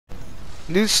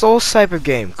New Souls type of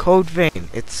game, Code Vein.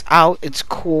 It's out, it's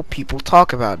cool, people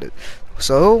talk about it.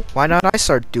 So, why not I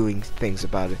start doing things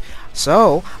about it?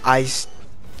 So, I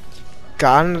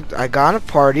got on a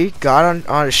party, got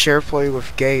on a share play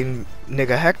with gay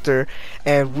nigga Hector,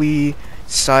 and he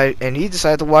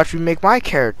decided to watch me make my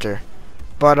character.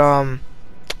 But,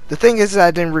 the thing is that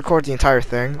I didn't record the entire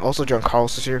thing. Also, John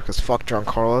Carlos is here, because fuck John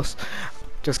Carlos.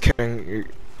 Just kidding.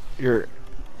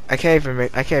 I can't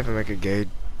even make a gay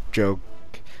joke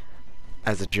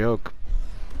as a joke.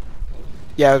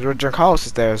 Yeah, John Carlos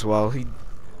is there as well. He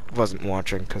wasn't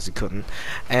watching because he couldn't.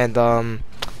 And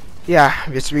yeah,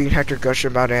 it's me and Hector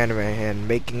gushing about anime and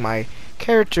making my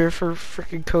character for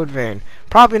freaking Code Vein.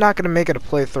 Probably not gonna make it a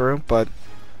playthrough, but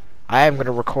I am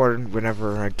gonna record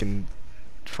whenever I can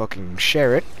fucking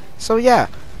share it. So yeah,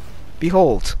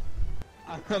 behold.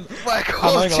 Black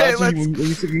Hole Chan, when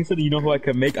you said you know who I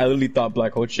could make, I literally thought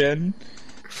Black Hole Chan.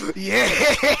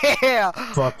 Yeah!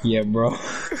 Fuck yeah, bro.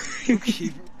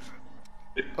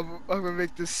 I'm gonna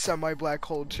make this semi-Black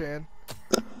Hole Chan.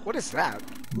 What is that?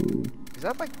 Ooh. Is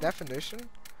that like definition?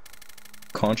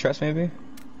 Contrast, maybe?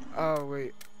 Oh,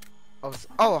 wait.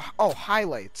 Oh,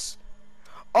 highlights.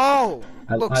 Oh!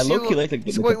 Look, I low-key like the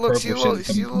wait, look, purple shit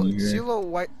see a here. little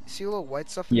white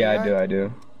stuff in Yeah, the eye? I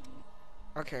do.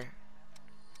 Okay.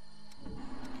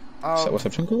 So what's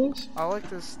up, Chunkolos? I like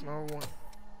this normal one.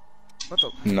 What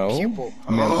the? No. Pupil.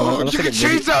 I mean, You can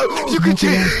change that! You can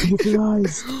change! Different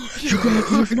eyes! You can have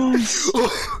different eyes!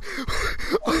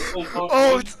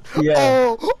 Oh, it's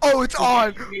Yeah. oh, it's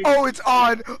on! Oh, it's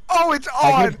on! Oh, it's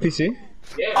I on! get PC?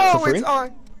 Yeah. Oh, For free? it's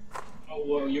on! Oh,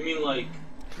 well, you mean like...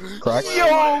 Crack?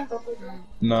 Yo!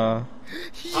 Nah.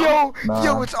 Yo,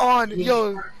 it's on!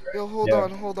 Yo, hold Yeah.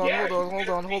 on.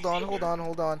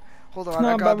 Hold on, No,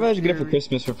 I but got I the should get it for theory.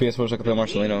 Christmas for PS4 so I can play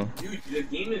Marcelino. Dude, the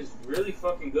game is really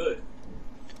fucking good.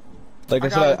 Like I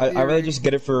got said, a I rather theory. just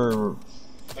get it for...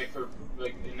 Like, for,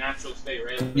 like, the natural state,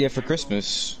 right? Yeah, for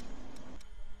Christmas.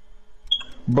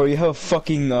 Bro, you have a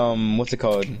fucking, what's it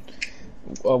called?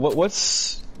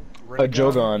 What's... A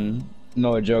Jogon.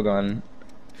 No, a Jogon.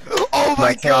 Oh my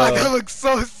That's, god, that looks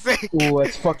so sick! Oh,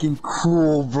 that's fucking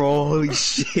cool, bro. Holy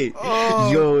shit.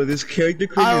 Oh. Yo, this character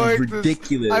I is like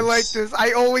ridiculous. This. I like this.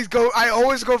 I always go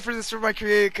for this for my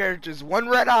creative characters. One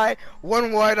red eye,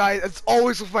 one white eye. It's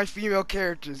always with my female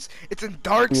characters. It's in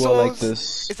Dark Ooh, Souls. I like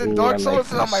this. It's in Ooh, Dark I Souls. like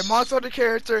It's on my this. Monster Hunter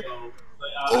character.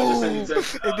 Oh, And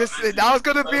that was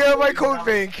gonna be on my Code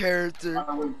Vein character.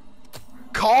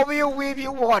 Call me a weeb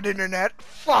you want, internet.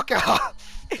 Fuck off.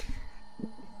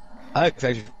 That's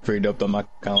actually pretty dope though, I'm not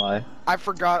gonna lie. I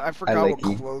forgot like what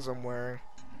you. clothes I'm wearing.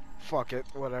 Fuck it,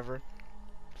 whatever.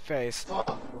 Face.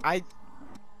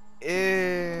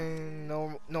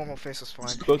 Normal face is fine.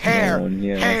 Just go to Hair, that one,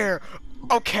 yeah. hair.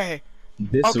 Okay.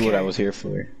 This is what I Okay. was here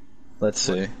for. Let's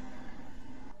see.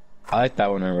 I like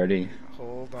that one already.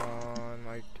 Hold on.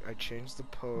 I changed the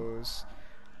pose.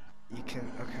 You can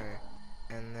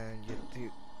and then you do.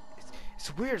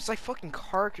 It's weird. It's like fucking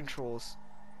car controls.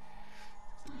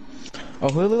 Oh,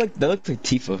 that looks like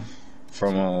Tifa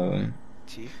from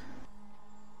Teeth.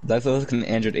 that looks like an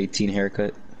Android 18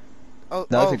 haircut. Oh,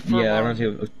 That looks like, from, yeah, that reminds me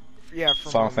of yeah,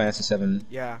 from Final Fantasy 7.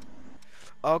 Yeah.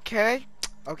 Okay.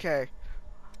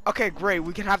 Great.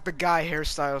 We can have the guy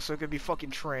hairstyle, so it could be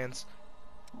fucking trans.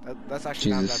 That's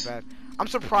actually Jesus. not that bad. I'm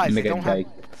surprised Make they a don't have. dyke.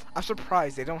 I'm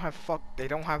surprised they don't have They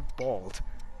don't have bald.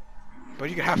 But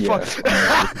you can have Yeah.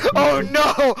 fuck. Oh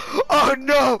no! Oh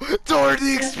no! Dora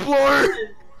the Explorer!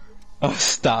 Oh,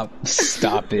 stop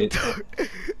it.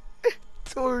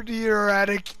 Dora the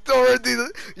erratic.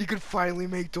 You can finally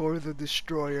make Dora the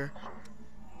Destroyer.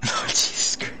 Oh,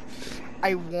 Jesus Christ.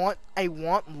 I want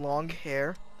long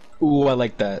hair. Ooh, I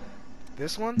like that.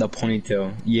 This one? The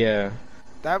ponytail. Yeah.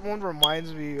 That one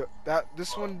reminds me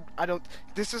this one I don't.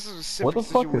 This is a What simple the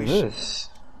fuck situation. is this?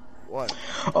 What?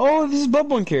 Oh, this is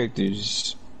Bloodborne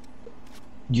characters.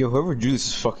 Yo, whoever drew this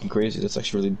is fucking crazy. That's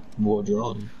actually really well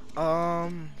drawn.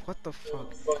 What the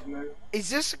fuck? Fuck, man. Is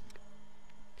this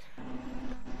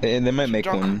And they might make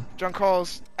one. John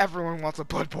Carlos? Everyone wants a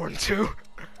Bloodborne too.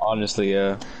 Honestly,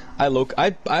 yeah. I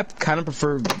kind of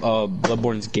prefer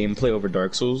Bloodborne's gameplay over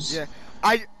Dark Souls. Yeah.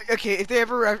 Okay, if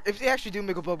they actually do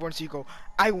make a Bloodborne sequel,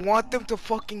 I want them to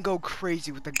fucking go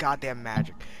crazy with the goddamn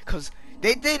magic, cause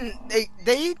they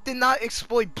did not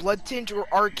exploit Blood Tinge or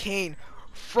Arcane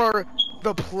for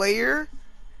the player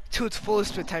to its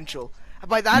fullest potential.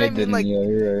 By that They I mean didn't, like yeah,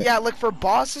 you're right. yeah, like for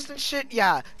bosses and shit,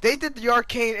 yeah, they did the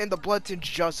Arcane and the Blood Tinge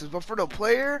justice, but for the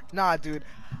player, nah, dude.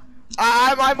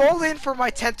 I'm all in for my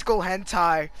tentacle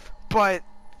hentai, but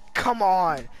come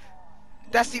on.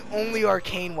 That's the only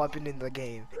arcane weapon in the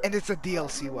game, and it's a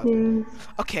DLC weapon.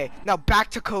 Okay, now back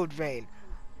to Code Vein.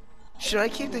 Should I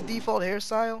keep the default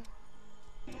hairstyle?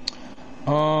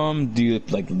 Do you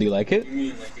like it? You mean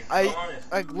like if I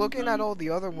honest? like looking at all the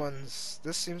other ones.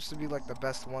 This seems to be like the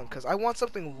best one because I want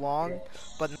something long,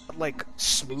 but not like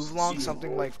smooth long.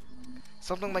 Something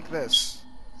like this.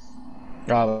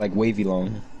 Like wavy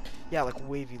long. Yeah, like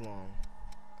wavy long.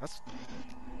 That's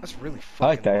that's really I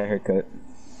like fucking. that haircut.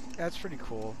 That's pretty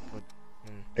cool. But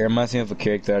It reminds me of a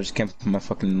character. I just can't put my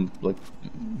fucking like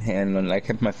hand on it. I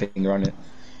can't put my finger on it.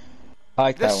 I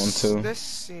like that one too. this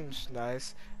seems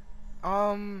nice.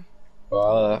 I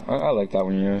like that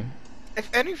one. Yeah. If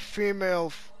any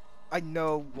female I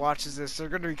know watches this, they're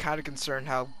gonna be kind of concerned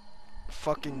how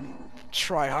fucking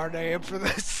try hard I am for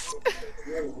this.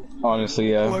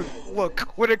 Honestly, yeah. Look,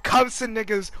 when it comes to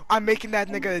niggas, I'm making that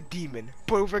nigga a demon.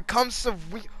 But when it comes to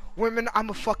women, I'm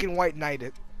a fucking white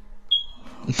knighted.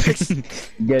 You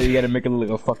gotta make it look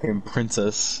like a fucking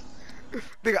princess.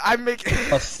 Nigga, I make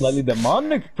A slightly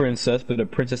demonic princess, but a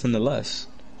princess nonetheless.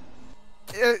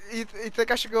 you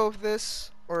think I should go with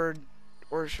this or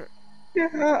should...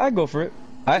 Yeah, I go for it.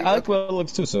 I like what it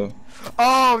looks too, so.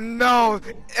 Oh no!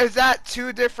 Is that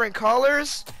two different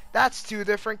colors? That's two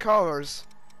different colors.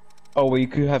 Oh, well, you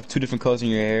could have two different colors in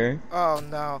your hair. Oh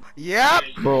no! Yep.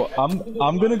 Bro,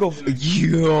 I'm gonna go.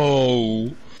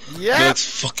 Yo, Yep.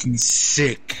 that's fucking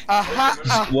sick.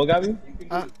 What got me? You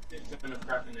can do this kind of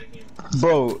crap in that game.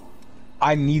 Bro,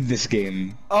 I need this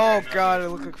game. Oh god, it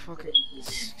look like fucking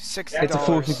 $60. It's a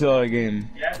full $60 game.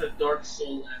 It has a Dark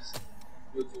Soul-esque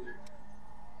feel to it.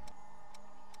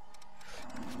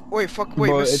 Wait, fuck,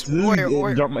 Bro, wait, it's literally,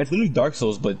 wait. it's literally Dark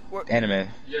Souls, but What? anime.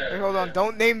 Yeah. Wait, hold on,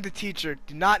 don't name the teacher.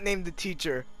 Do not name the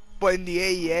teacher. But in the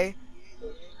AEA,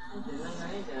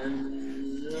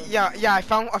 yeah, I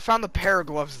found the pair of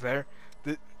gloves there.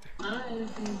 The,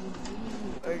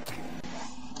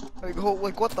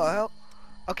 like what the hell?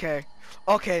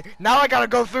 Okay, now I gotta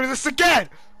go through this again.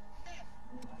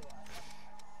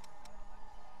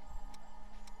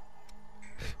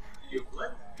 You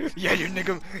what? Yeah, your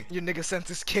nigga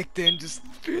senses kicked in. Just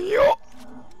yo,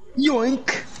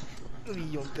 Yoink! let me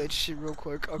yoink that shit real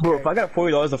quick. Okay. Bro, if I got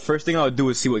 $40, the first thing I would do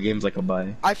is see what games I could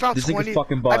buy. I found This 20. nigga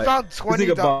fucking bought. I found This 20.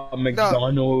 nigga bought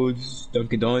McDonald's,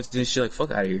 Dunkin' Donuts, and shit. Like,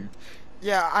 fuck out of here.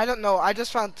 Yeah, I don't know. I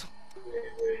just found.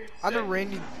 On the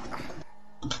rainy.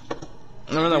 I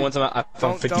remember that one time I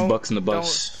found $50 in the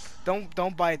bus.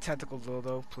 Don't buy a tentacle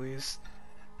dildo, please.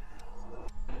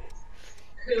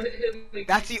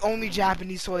 That's the only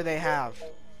Japanese toy they have.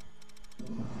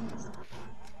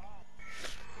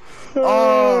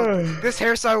 Oh, this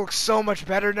hairstyle looks so much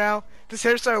better now. This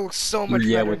hairstyle looks so much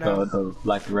Yeah, better with now. the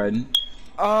black and red.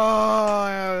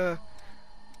 I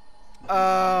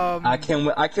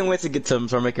can't wait to get to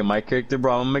start making my character,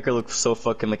 bro. I'm gonna make her look so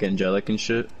fucking like angelic and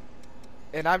shit.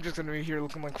 And I'm just gonna be here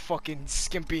looking like fucking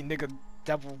skimpy nigga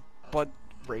devil butt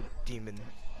rape demon.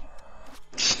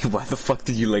 Why the fuck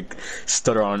did you like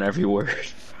stutter on every word?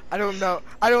 I don't know.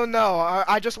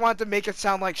 I just wanted to make it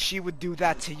sound like she would do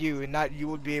that to you, and not you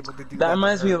would be able to do that. That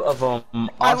reminds to me her. of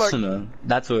Asuna.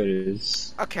 That's what it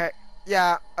is. Okay.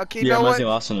 Yeah. Okay. You Yeah, know it what?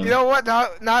 reminds me of Asuna. You know what? Now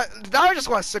I just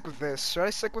want to stick with this. Should I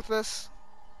stick with this?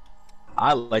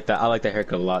 I like that. I like that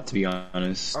haircut a lot, to be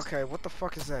honest. Okay. What the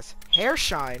fuck is this? Hair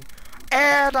shine,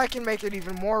 and I can make it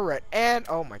even more red. And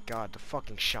oh my god, the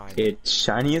fucking shine. It's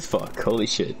shiny as fuck. Holy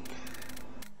shit.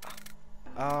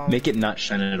 Make it not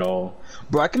shine at all,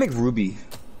 bro. I can make Ruby.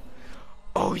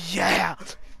 Oh yeah.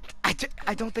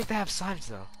 I don't think they have sides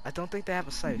though. I don't think they have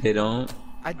a side. They don't.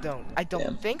 I don't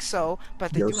Damn. think so.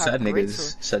 But they Yo, do have sad a great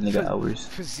niggas. Sad nigga hours.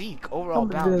 physique, overall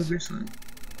balance.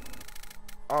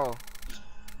 Oh.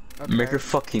 Okay. Make her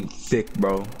fucking thick,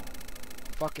 bro.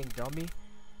 Fucking dummy.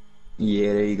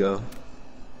 Yeah, there you go.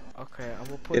 Okay, I'm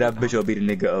gonna put. Yeah, that bitch will beat a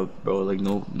nigga up, bro. Like,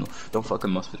 no, don't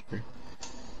fucking mess with her.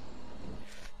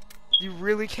 You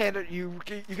really can't. You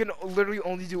can literally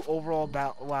only do overall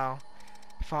Wow.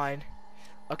 Fine.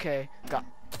 Okay. Got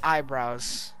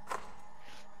eyebrows.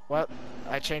 What?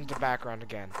 I changed the background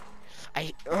again.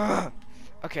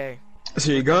 Okay.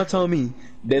 So you're gonna tell me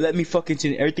they let me fucking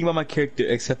change everything about my character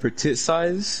except for tit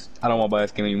size? I don't want to buy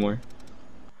this game anymore.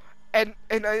 And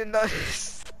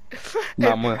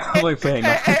Nah, I'm like playing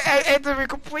now. and to be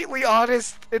completely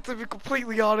honest,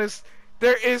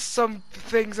 there is some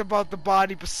things about the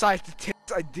body besides the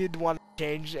tits I did want to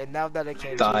change, and now that I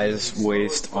can't. Thighs,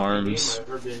 waist, arms.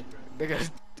 Nigga,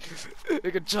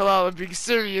 chill out. I'm being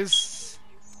serious.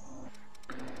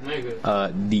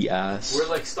 Nigga. The ass. We're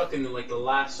like stuck in like the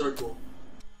last circle.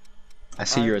 I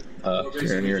see you're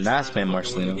an ass man,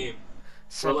 Marcelino.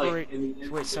 Separate.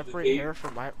 Wait, separate hair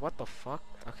from my. What the fuck?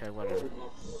 Okay, whatever.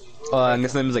 And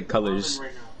this name is like colors.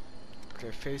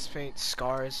 Okay, face paint,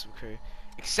 scars. Okay,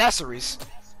 Accessories.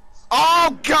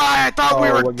 Oh god, I thought we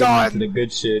were we're getting into done. the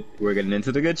good shit. We're getting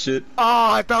into the good shit.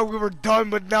 Oh, I thought we were done,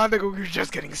 but now nigga, we were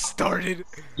just getting started.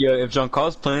 Yo, if John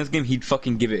Carl's playing this game, he'd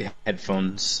fucking give it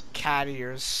headphones. Cat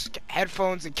ears,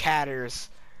 headphones, and cat ears.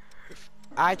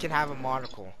 I can have a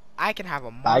monocle. I can have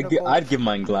a monocle. I'd give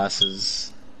mine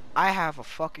glasses. I have a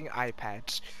fucking eye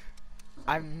patch.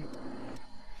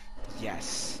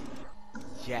 Yes.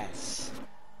 Yes.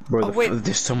 Bro, Oh, wait.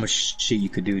 there's so much shit you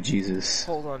could do, Jesus.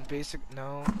 Hold on, basic.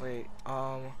 No, wait.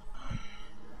 I'm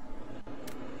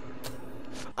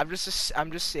just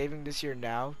saving this here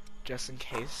now, just in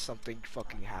case something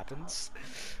fucking happens.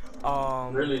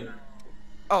 Really?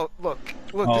 Oh, look.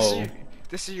 Oh.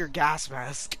 This is your gas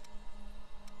mask.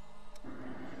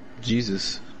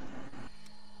 Jesus.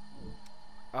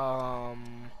 Wow.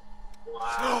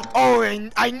 Oh,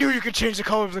 and I knew you could change the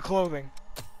color of the clothing.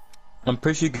 I'm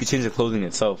pretty sure you could change the clothing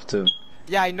itself, too.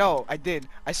 Yeah, I know. I did.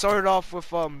 I started off with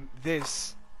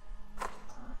this.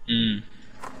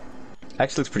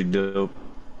 Actually looks pretty dope.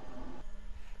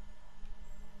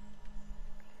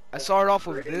 I started off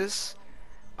with this.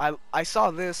 I saw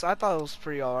this. I thought it was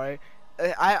pretty alright.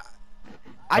 I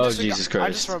Jesus Christ. I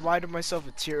just reminded myself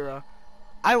of Tira.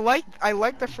 I like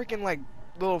the freaking like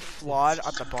little flawed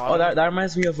at the bottom. Oh, that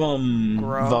reminds me of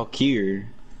Valkyrie.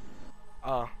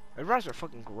 It reminds me of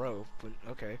fucking Grove, but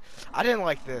okay. I didn't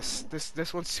like this.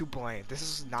 This one's too bland. This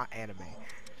is not anime.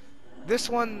 This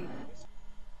one.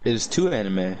 It is too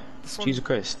anime. Jesus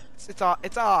Christ. It's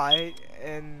alright,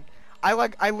 and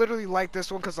I literally like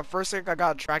this one because the first thing I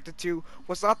got attracted to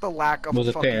was not the lack of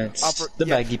the fucking pants, the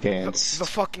baggy pants, the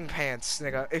fucking pants,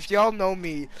 nigga. If y'all know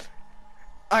me,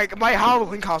 like my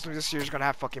Halloween costume this year is gonna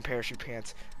have fucking parachute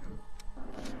pants.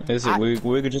 Is it?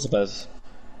 We're just about.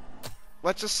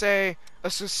 Let's just say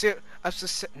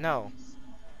no.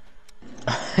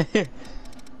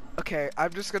 Okay,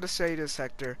 I'm just gonna say this,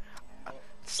 Hector.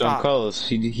 Stop. John Carlos,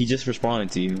 he just responded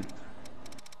to you.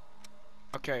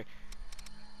 Okay.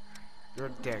 You're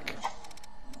a dick.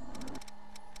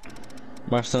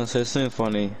 My son says something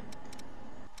funny.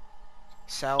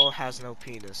 Sal has no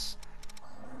penis.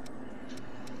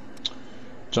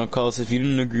 John Carlos, if you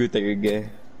didn't agree with that, you're gay.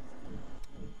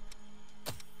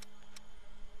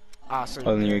 Ah, so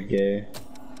Oh, then you're gay.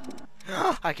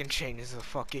 I can change the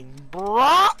fucking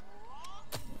bra.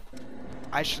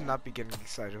 I should not be getting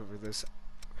excited over this.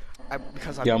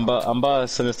 Because I'm about to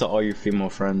send this to all your female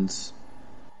friends.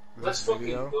 Let's fucking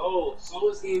go.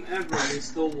 Slowest game ever, and we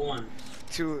still won.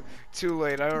 Too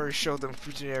late. I already showed them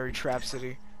Futanari Trap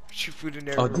City.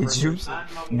 Futanari. Oh, did you?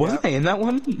 Wasn't I in that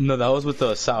one? No, that was with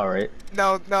Sal, right?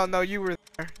 No, you were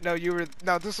there.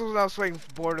 No, this was when I was playing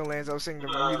Borderlands. I was saying the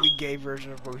really gay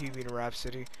version of Bohemian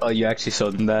Rhapsody. Oh, you actually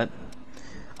showed them that?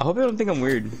 I hope they don't think I'm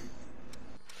weird.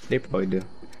 They probably do.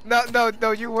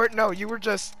 No, you weren't. No, you were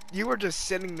just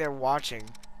sitting there watching.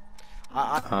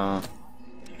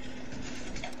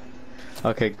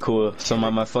 Okay, cool. So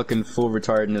my fucking full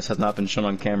retardedness has not been shown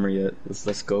on camera yet.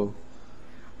 Let's go.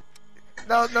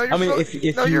 No, I mean, if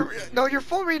your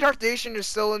full retardation is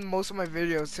still in most of my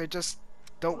videos. So just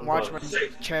don't watch my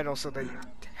channel so they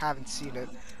haven't seen it.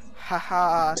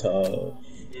 Haha.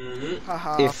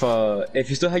 Haha. If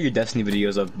you still have your Destiny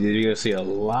videos up, you'll see a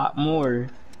lot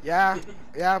more. Yeah,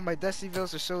 my Destiny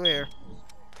videos are still there.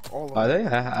 All of them. Are they?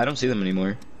 I don't see them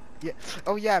anymore. Yeah.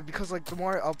 Oh yeah, because like the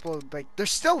more I upload, like they're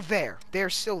still there.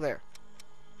 They're still there.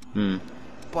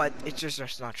 But it's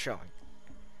just not showing.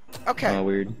 Okay. Oh,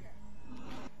 weird.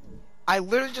 I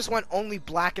literally just went only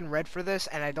black and red for this,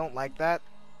 and I don't like that.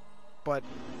 But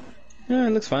yeah,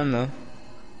 it looks fine though.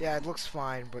 yeah, it looks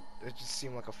fine, but it just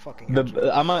seemed like a fucking.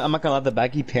 I'm not gonna lie. The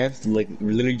baggy pants like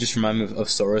literally just remind me of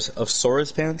Sora's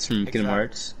pants from Kingdom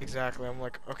Hearts. Exactly. I'm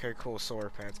like, okay, cool, Sora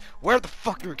pants. Where the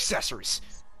fuck are your accessories?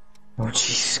 Oh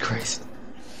Jesus Christ.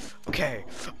 Okay.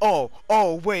 Oh,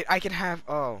 wait, I can have.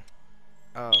 Oh.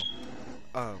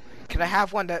 Can I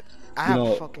have one that I have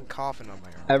a fucking coffin on my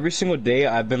arm? Every single day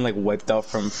I've been like wiped out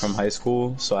from high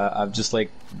school, so I've just like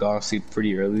gone to sleep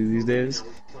pretty early these days.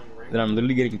 Then I'm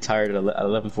literally getting tired at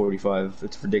 11:45.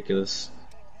 It's ridiculous.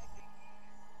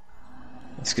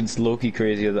 It's low-key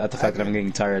crazy at the fact that I'm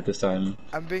getting tired at this time.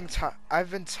 I'm being tired. I've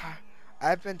been tired.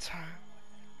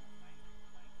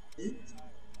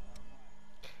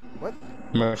 What?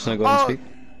 Marcel, go and speak.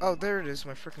 Oh, there it is,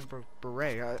 my freaking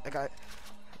beret. I got.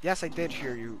 Yes, I did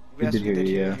hear you. We Yes, did hear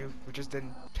you, yeah. We just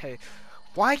didn't pay.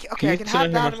 Why? Okay, I can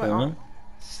have that in my arm.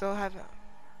 Still have it.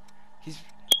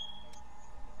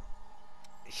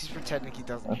 He's pretending he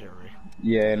doesn't hear me.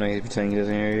 Yeah, I know he's pretending he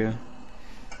doesn't hear you.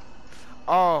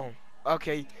 Oh,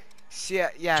 okay. See,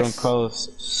 yes. John Carlos,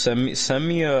 send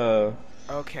me a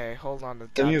Okay, hold on. The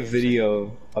Send me a goddamn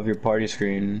video of your party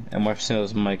screen and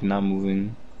Marcel's mic not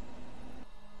moving.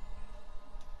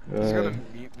 He's gonna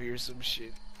mute me or some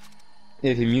shit.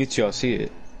 If he mutes you, I'll see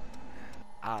it.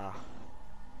 Ah.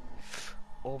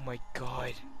 Oh my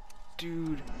god.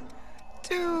 Dude.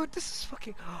 Dude, this is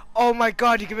fucking... Oh my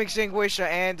god, you can make Zangwisha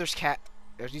and there's cat...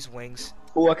 There's these wings.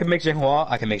 Oh, I can make Jinhua.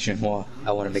 I can make Jinhua.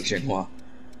 I want to make Jinhua.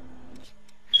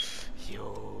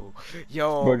 Yo.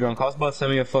 Yo. Bro, John, Cosmo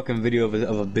send me a fucking video of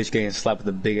a bitch getting slapped with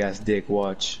a big ass dick.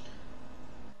 Watch.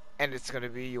 And it's gonna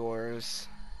be yours.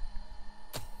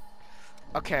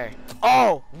 Okay.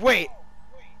 Oh, wait.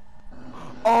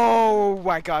 Oh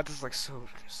my god, this is like so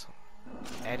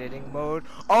editing mode.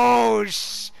 Oh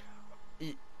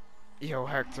yo,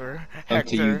 Hector. Up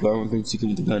to you, bro. I'm going to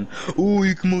with the gun. Ooh,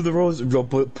 you can move the rose. Bro,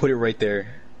 put it right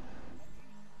there.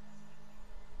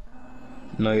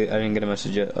 No, I didn't get a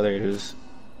message yet. Oh, there it is.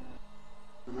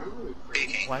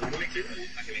 What? Okay,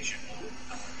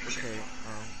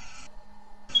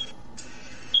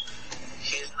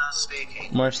 He's not speaking.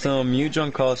 Marcel, mute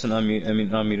John Carlson.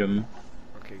 Unmute him.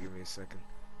 okay, give me a second.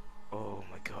 Oh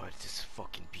my god, this is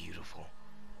fucking beautiful.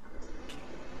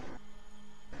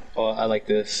 Oh, I like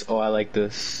this. Oh, I like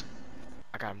this.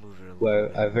 I gotta move it a little Well,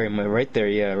 bit. I very much right there.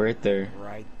 Yeah, right there.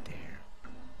 Right there.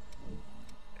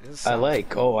 This I sounds-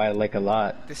 like. Oh, I like a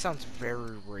lot. This sounds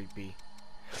very rapey.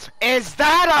 Is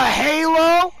that a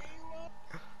Halo?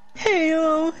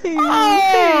 Halo,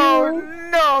 Oh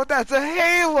no, that's a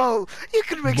Halo. You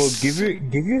can make. Bro,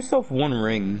 give yourself one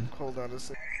ring. Hold on a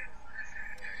second.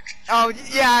 Oh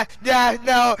yeah,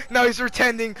 no, he's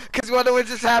pretending. Cause what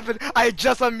just happened? I had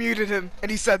just unmuted him, and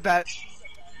he said that.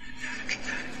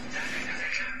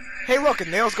 Hey, look, a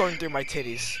nail's going through my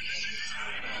titties.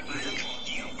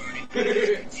 He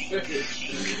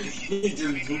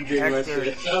just goofing right there.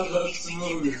 That looks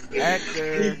smooth.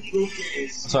 Hector,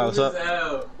 Sorry, what's up?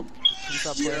 please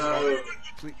stop playing.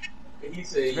 Please. He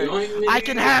said, "Yoink, I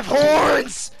can have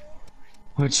horns.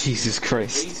 Oh, Jesus He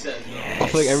Christ. said, I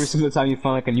feel like every single time you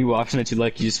find like a new option that you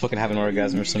like, you just fucking have an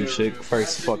orgasm or some shit.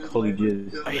 First, fuck, holy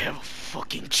jizz. I have a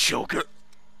fucking choker.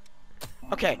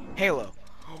 Okay, Halo.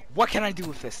 What can I do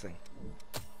with this thing?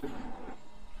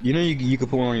 You know you could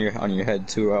put one on your head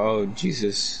too. Oh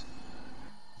Jesus.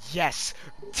 Yes,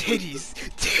 titties,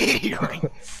 titty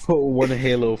rings. Put one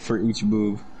halo for each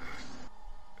boob.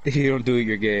 If you don't do it,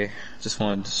 you're gay. Just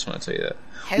want to tell you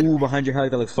that. Ooh, behind your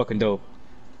head, that looks fucking dope.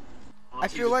 I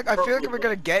feel like we're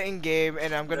gonna get in game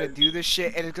and I'm gonna do this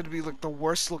shit and it's gonna be like the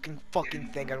worst looking fucking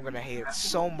thing. I'm gonna hate it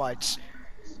so much.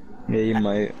 Yeah, you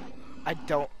might. I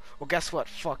don't. Well, guess what?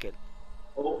 Fuck it.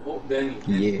 oh, Benny.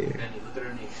 Yeah. Benny, look at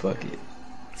her name. Fuck it.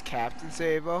 It's Captain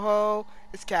Save a Ho.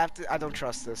 It's Captain. I don't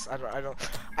trust this.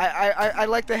 I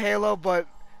like the Halo, but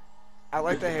I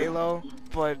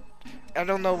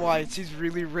don't know why. It seems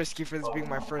really risky for this being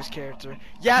my first character.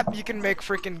 Yep, you can make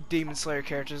freaking Demon Slayer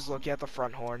characters look at the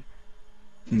front horn.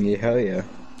 Yeah, hell yeah.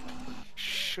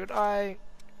 Should I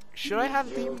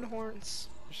have demon horns?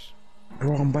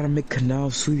 Bro, I'm about to make Canal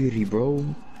Sweetie, bro.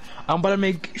 I'm about to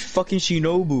make fucking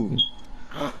Shinobu.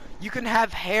 You can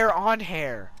have hair on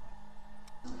hair.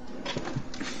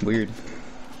 Weird.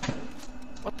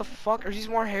 What the fuck? Are these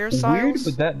more Weird,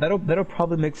 hairstyles? but that'll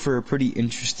probably make for a pretty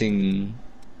interesting.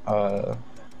 Yeah,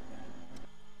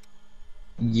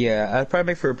 that'd probably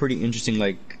make for a pretty interesting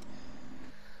like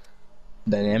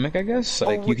dynamic, I guess.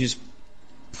 Like you can just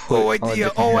put Oh on a idea,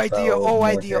 different oh hairstyle idea, with oh more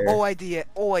idea, hair. oh idea,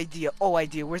 oh idea, oh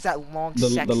idea. Where's that long The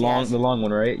sexy long ass? the long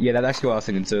one, right? Yeah, that's actually what I was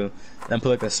thinking too. Then put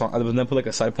like a song, then put like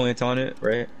a side point on it,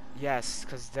 right? Yes,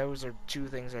 because those are two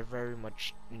things I very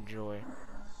much enjoy.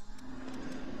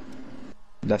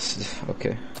 That's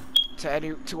okay. To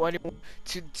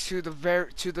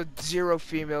the zero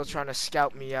females trying to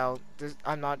scout me out.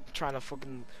 I'm not trying to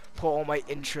fucking put all my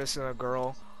interest in a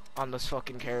girl on this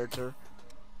fucking character.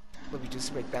 Let me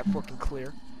just make that fucking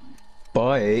clear.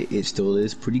 But it still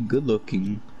is pretty good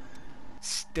looking.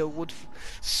 Still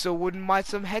wouldn't mind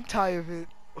some hentai if it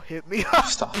hit me up.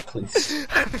 Stop, please.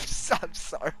 I'm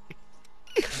sorry.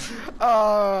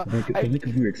 Make a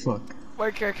weird fuck. My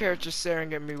character's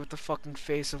staring at me with the fucking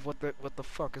face of what the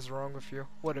fuck is wrong with you?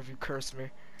 What have you cursed me?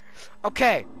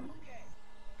 Okay.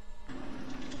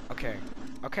 Okay.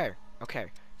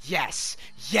 Yes.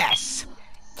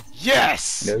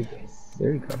 There you go.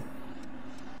 There you go.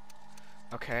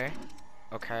 Okay.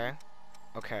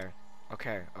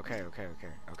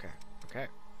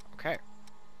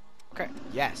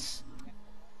 Yes.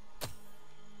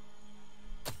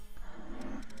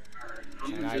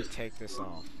 Can I take this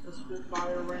off? Let's spit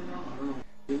fire right now. I don't know.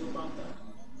 Think about that.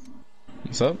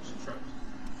 What's up?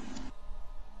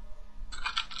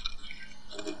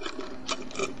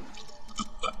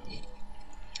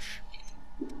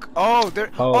 Oh, there.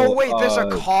 Oh, wait, there's a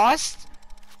cost.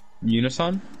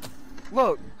 Unison?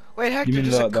 Look, wait, Hector. You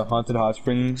mean There's the haunted hot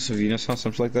springs of Unison,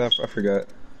 something like that? I forgot.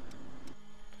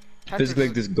 Hector, Basically,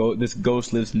 like this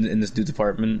ghost lives in this dude's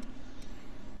apartment,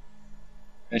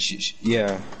 and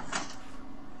yeah.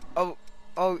 Oh,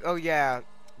 yeah.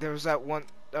 There was that one.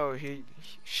 Oh,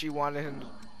 she wanted him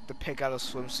to pick out a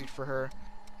swimsuit for her.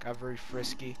 Got very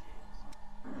frisky.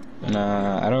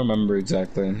 Nah, I don't remember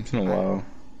exactly. It's been a while.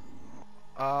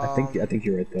 I think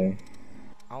you're right though.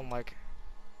 I don't like.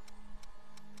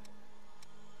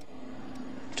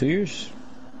 2 years.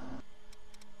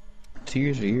 2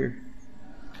 years a year.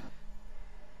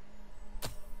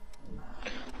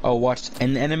 Oh, watched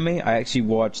an anime? I actually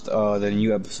watched the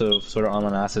new episode of Sword Art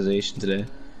Online Assassination today.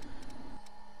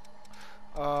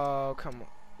 Oh, come on.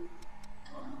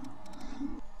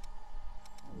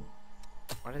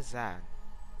 What is that?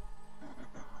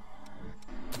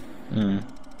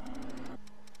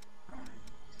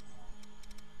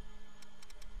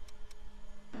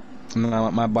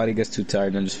 My body gets too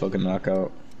tired and just fucking knock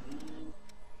out.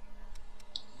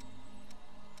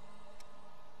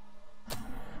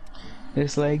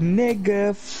 It's like,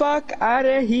 nigga, fuck out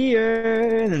of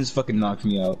here, and then just fucking knocks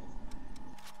me out. 1,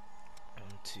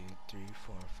 2, 3,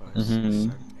 4, 5, 6, 7,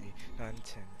 8, 9,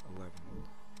 10, 11.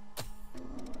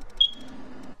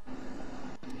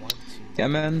 1, 2, Yeah,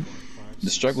 man. 4, 5, The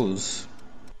 6, struggles.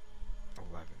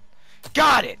 11.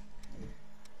 Got it!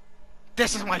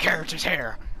 This is my character's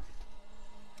hair!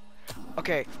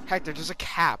 Okay, Hector, there's a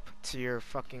cap to your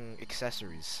fucking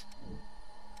accessories.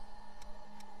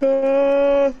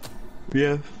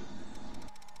 Yeah.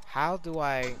 How do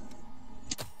I...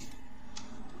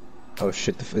 Oh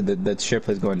shit, the ship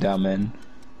is going down, man.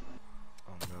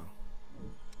 Oh no.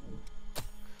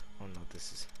 Oh no,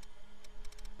 this is...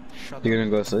 Shut You're up.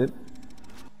 gonna go to sleep?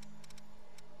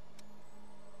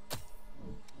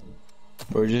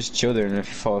 Or just chill there, and if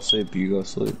you fall asleep, you go to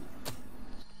sleep.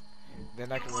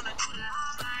 Then I can...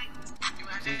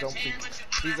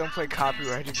 Please don't play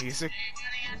copyrighted music.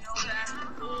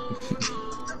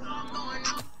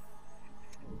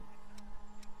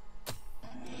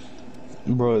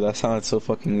 Bro, that sounded so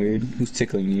fucking weird. Who's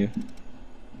tickling you?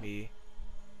 Me.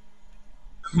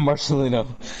 Marcelino.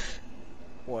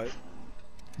 What?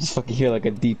 Just fucking hear like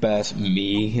a deep ass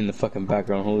me in the fucking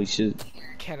background. Holy shit.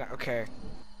 Can I? Okay.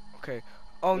 Okay.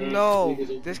 Oh no!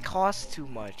 This costs too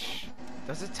much.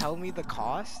 Does it tell me the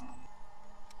cost?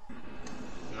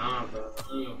 Nah, bro.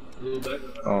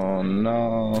 Oh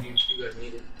no.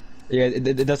 Yeah,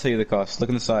 it does tell you the cost. Look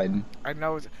on the side. I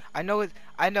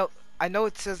know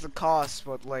it says the cost,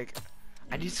 but like,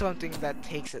 I need something that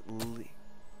takes it.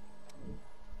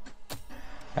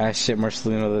 Ah shit,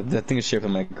 Marcelino, that thing is shaped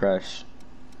like my crash.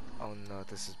 Oh no,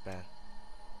 this is bad.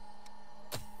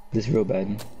 This is real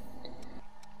bad.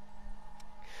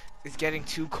 It's getting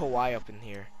too kawaii up in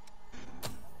here.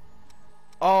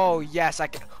 Oh yes, I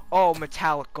can. Oh,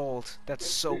 metallic gold. That's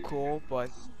so cool.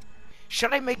 But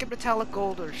should I make it metallic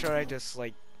gold or should I just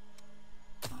like?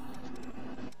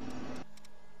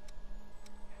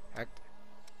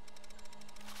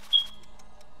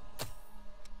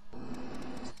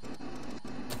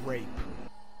 Rape.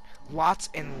 Lots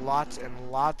and lots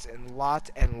and lots and lots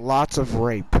and lots of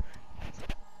rape.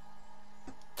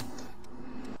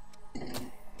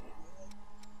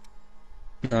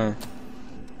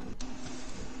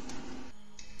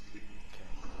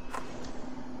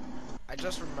 I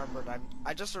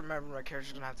just remembered my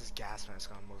character's gonna have this gas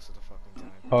mask on most of the fucking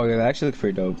time. Oh yeah, that actually looks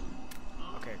pretty dope.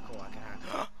 Okay, cool. I can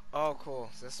have. Oh, cool.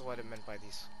 So this is what it meant by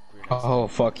these weird. Oh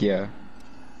fuck yeah.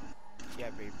 Yeah,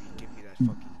 baby, give me that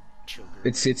fucking sugar.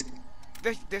 It's this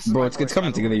is bro, my it's voice,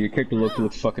 coming by the together. way. Your character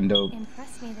looks fucking dope.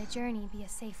 Impress me the journey be a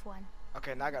safe one.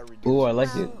 Okay, now I gotta redo. Ooh, I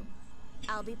this. like it.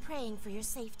 I'll be praying for your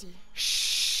safety.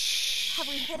 Shh. Have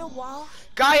we hit a wall?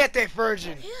 Cállate,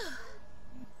 virgin.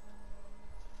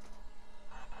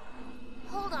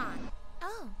 Hold on.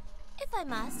 Oh, if I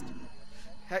must.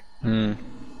 Heck.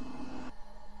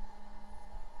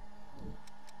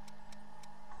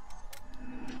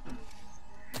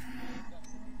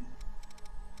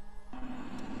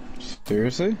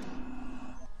 Seriously?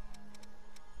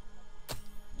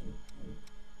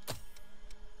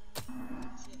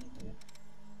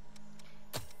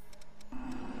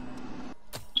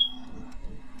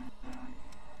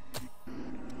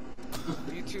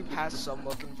 YouTube has some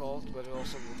look involved, but it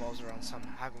also revolves around some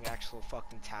having actual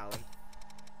fucking talent.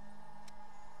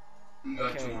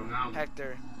 Okay,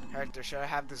 Hector, should I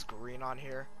have this green on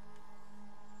here?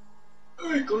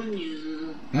 You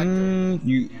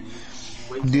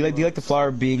do you like the flower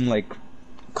being like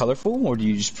colorful, or do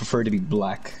you just prefer it to be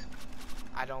black?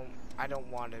 I I don't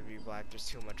want it to be black. There's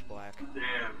too much black.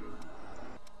 Damn.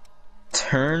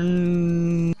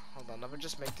 Turn. Hold on, let me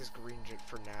just make this green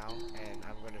for now, and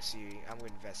I'm gonna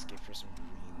investigate for some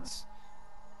greens.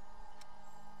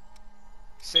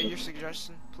 Say your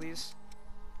suggestion, please.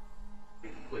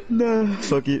 Nah,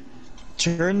 fuck it.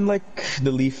 Turn like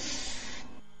the leaf.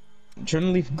 Turn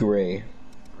the leaf gray.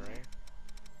 Gray.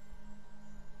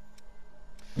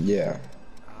 Yeah.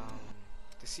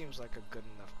 This seems like a good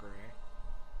enough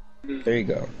gray. There you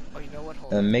go. Oh, you know what?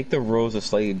 Hold on. And make the rose a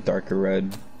slightly darker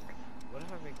red. What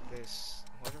if I make this?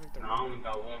 What if I make the Nah, I only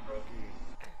got one, bro.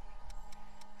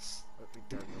 Let me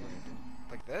dark red.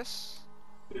 Like this?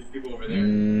 There's people over there.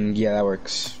 Yeah, that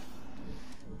works.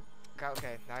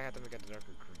 Okay, now I have to make a darker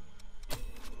green.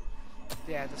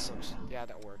 Yeah, this looks. Yeah,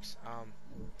 that works.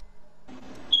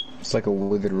 It's like a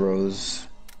withered rose.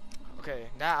 Okay,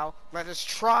 now let us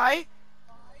try.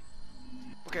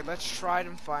 Okay, let's try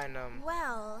and find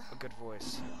Well, a good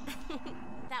voice.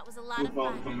 that was a lot Two of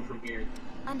calls fun. coming from here.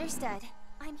 Understood.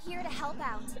 I'm here to help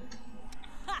out.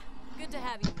 Ha! Good to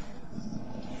have you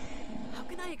here. How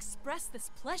can I express this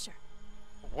pleasure?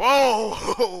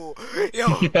 Whoa! Yo!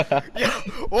 Yo!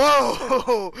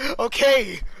 Whoa!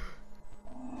 Okay!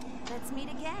 Let's meet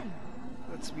again.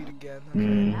 Let's meet again.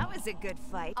 Okay. That was a good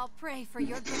fight. I'll pray for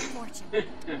your good fortune.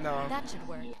 No, That should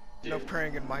work. no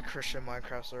praying in my Christian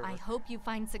Minecraft server. I hope you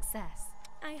find success.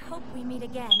 I hope we meet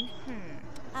again.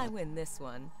 I win this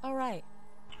one. All right.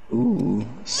 Ooh,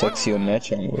 sexy on that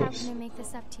How channels. can I make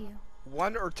this up to you?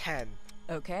 1 or 10?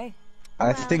 Okay.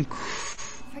 I think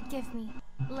Forgive me.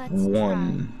 Let's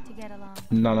One. try to get along.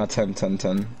 no, not 10, 10,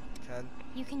 10. 10.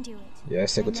 You can do it. Yeah, I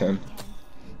stick with I know 10. you can.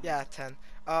 Yeah, 10.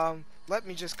 Let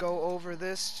me just go over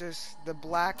this. Just the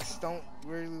blacks don't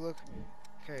really look.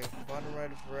 Okay, bottom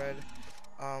red of red.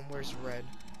 Where's red?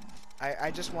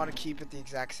 I just want to keep it the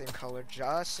exact same color,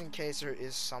 just in case there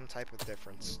is some type of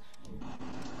difference.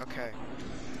 Okay.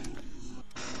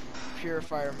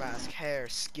 Purifier mask, hair,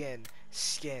 skin.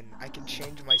 I can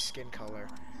change my skin color.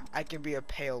 I can be a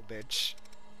pale bitch.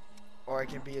 Or I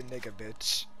can be a nigga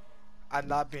bitch. I'm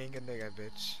not being a nigga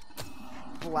bitch.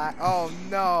 Black. Oh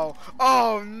no!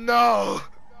 Oh no!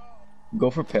 Go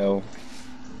for pale.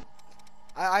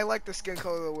 I like the skin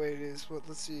color the way it is, but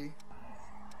let's see.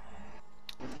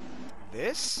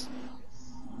 This?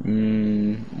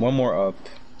 One more up.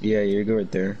 Yeah, you're good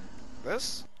right there.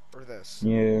 This? Or this?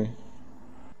 Yeah.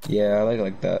 Yeah, I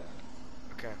like that.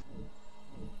 Okay.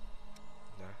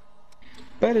 No.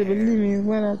 Better believe me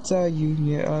when I tell you,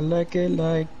 yeah, I like it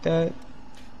like that.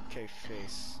 Okay,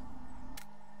 face.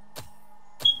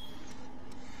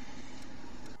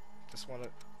 Just wanna.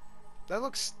 That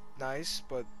looks nice,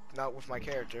 but not with my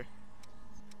character.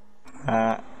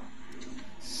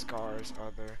 Scars,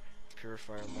 other,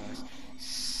 purifier mask.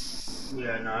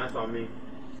 Yeah, nah, that's on me.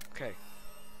 Okay.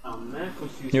 I'm mad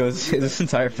confused. Yo, this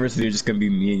entire first video is just gonna be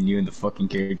me and you in the fucking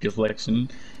character selection.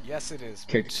 Yes, it is.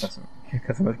 Character bitch.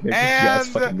 custom character. Yeah, that's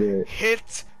fucking And good.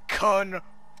 hit con.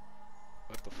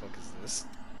 What the fuck is this?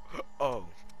 Oh.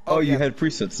 Oh, you yeah, had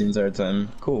presets the entire time.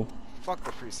 Cool. Fuck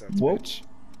the presets, Whoa. bitch.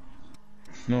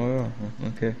 No, yeah,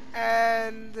 okay.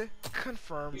 And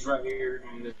confirm. He's right here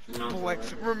on this announcement. Blank. Right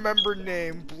here. Remember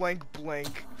name. Blank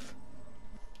blank.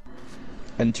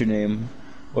 Enter name.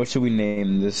 What should we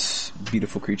name this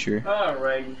beautiful creature?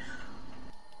 Alrighty.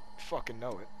 Fucking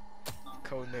know it.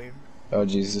 Code name. Oh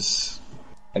Jesus.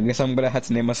 I guess I'm gonna have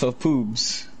to name myself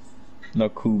Poobs. No,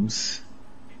 Coobs.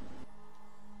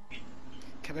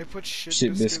 Can I put shit,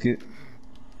 Shit biscuit.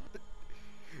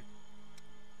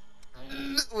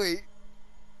 Wait.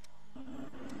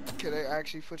 Can I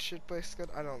actually put shit biscuit?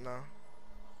 I don't know.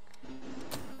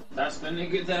 That's the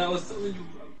nigga that I was telling you,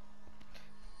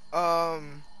 bro.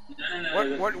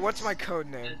 What's my code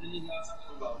name? That's the nigga I was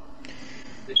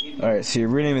talking about. Alright, so your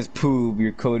real name is Poob,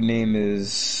 your code name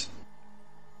is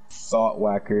Thought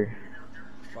Whacker.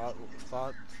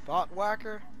 Thought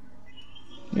whacker?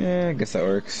 Yeah, I guess that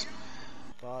works.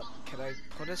 Thought. Can I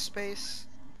put a space?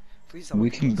 Please tell me We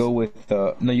to can put a go with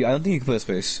no, I don't think you can put a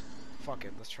space. Fuck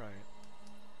it, let's try it.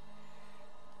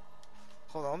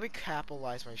 Hold on, let me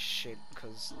capitalize my shit,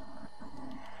 because...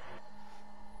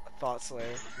 Thought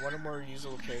Slayer. One or more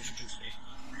usable characters.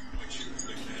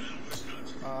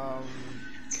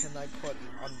 Can I put an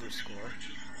underscore?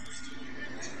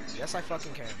 Yes, I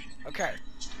fucking can. Okay.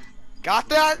 Got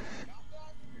that?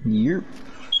 Yep.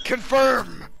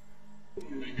 Confirm!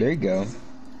 There you go.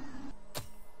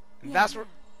 That's what...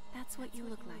 That's what you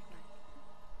look like.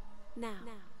 Now,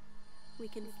 we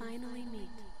can finally meet.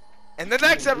 In the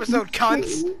next episode,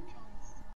 cunts!